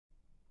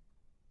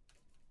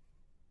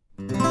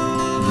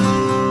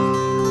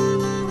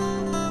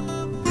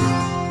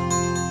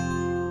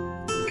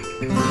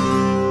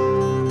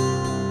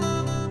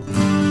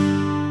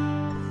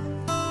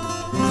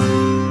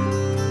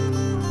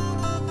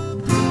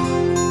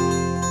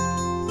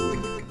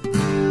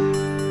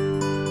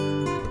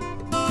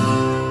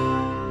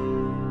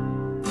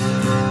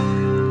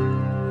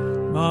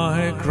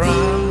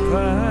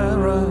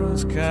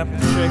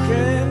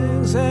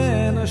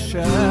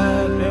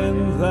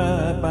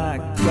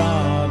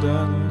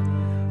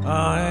garden.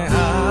 I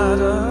had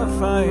a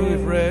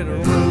favorite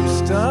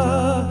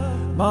rooster,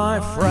 my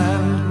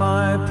friend,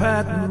 my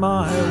pet,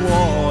 my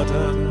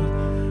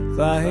warden.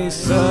 They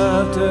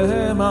served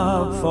him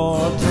up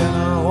for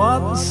dinner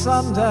one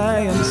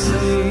Sunday and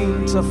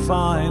seemed to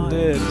find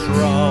it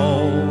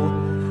droll.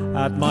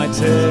 At my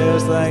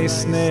tears they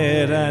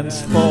sneered,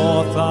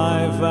 henceforth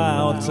I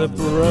vowed to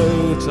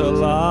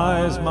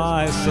brutalize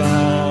my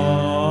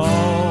soul.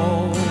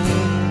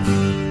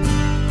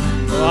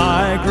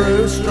 I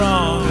grew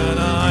strong and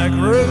I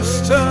grew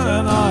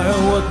stern, I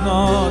would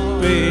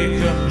not be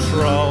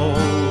controlled.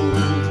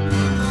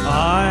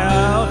 I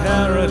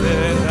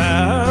out-herited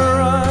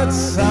Herod,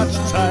 such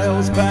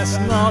tales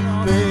best not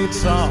be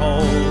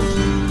told.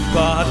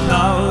 But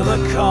know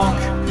the cock,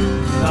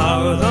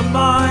 know the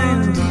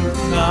mind,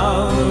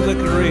 know the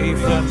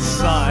grief and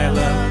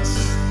silence.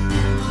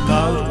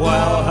 Note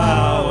well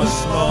how a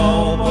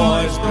small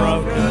boy's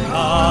broken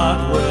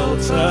heart will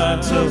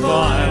turn to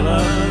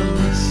violence.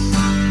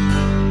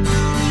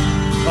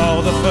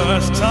 Oh, the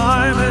first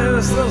time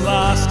is the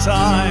last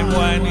time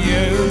when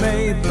you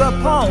meet the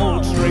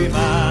poultry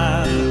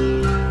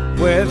man,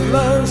 with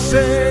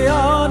Lucy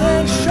on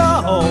his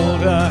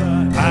shoulder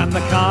and the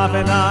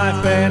carving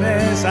knife in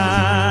his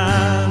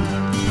hand.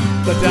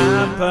 The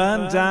damp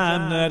and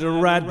damned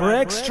red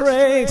brick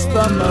streets,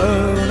 the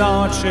moon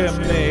or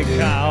chimney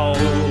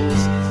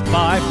cowls.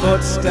 My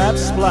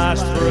footsteps splash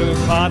through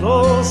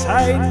puddles,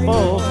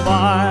 hateful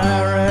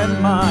fire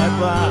in my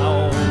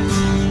bowels.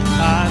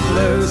 And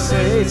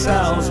Lucy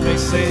tells me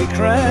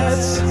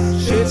secrets,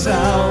 she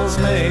tells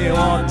me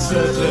what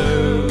to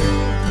do.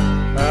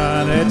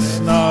 And it's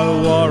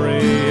no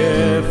worry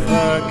if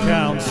her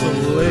counsel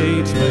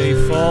leads me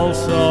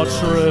false or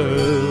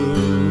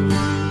true.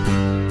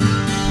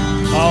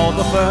 Oh,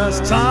 the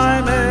first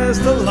time is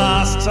the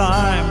last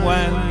time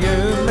when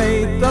you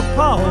meet the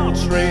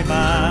poultry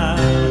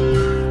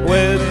man,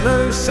 with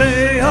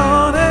Lucy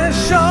on his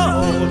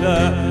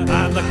shoulder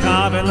and the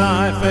carving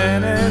knife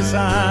in his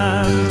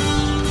hand.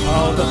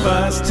 Oh, the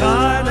first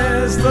time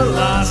is the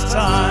last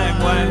time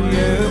when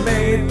you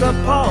meet the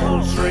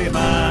poultry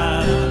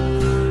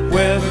man,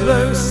 with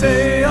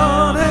Lucy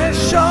on his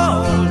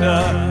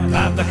shoulder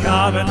and the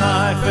carving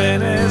knife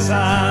in his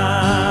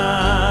hand.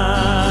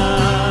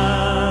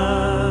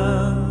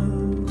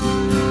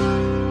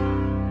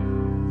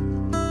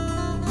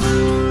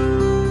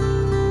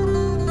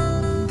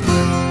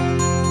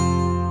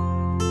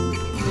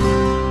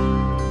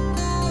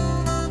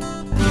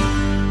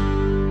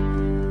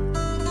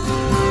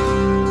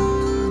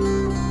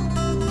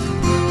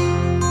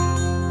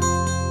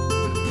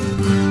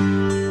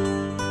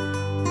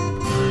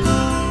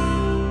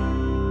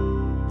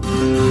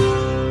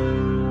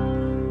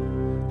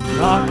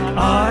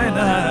 I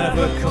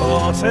never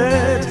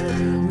courted,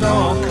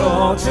 nor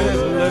courted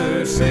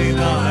Lucy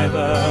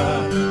neither.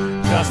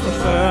 Just the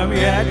firm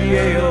yet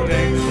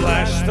yielding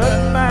flesh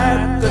that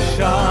met the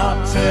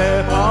sharp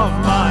tip of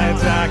my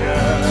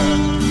dagger.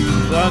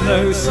 The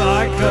noose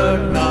I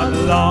could not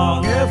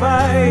long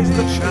evade,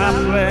 the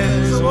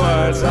chaplain's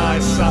words I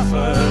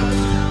suffered.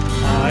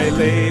 I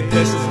leave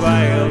this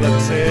vale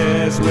of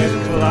tears with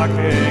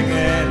clucking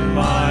in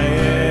my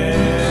ears.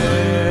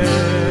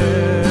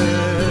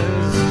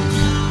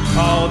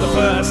 Oh, the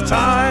first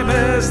time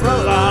is the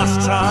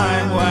last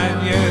time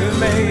when you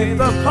meet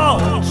the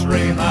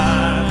poultry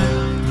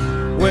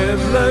man,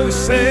 with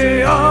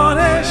Lucy on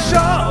his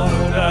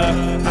shoulder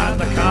and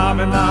the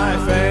carving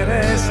knife in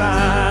his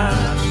hand.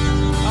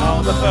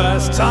 Oh, the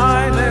first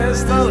time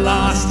is the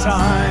last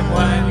time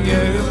when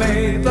you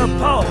meet the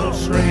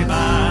poultry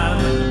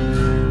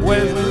man,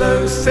 with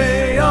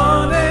Lucy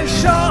on his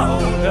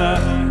shoulder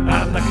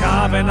and the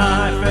carving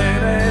knife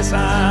in his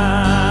hand.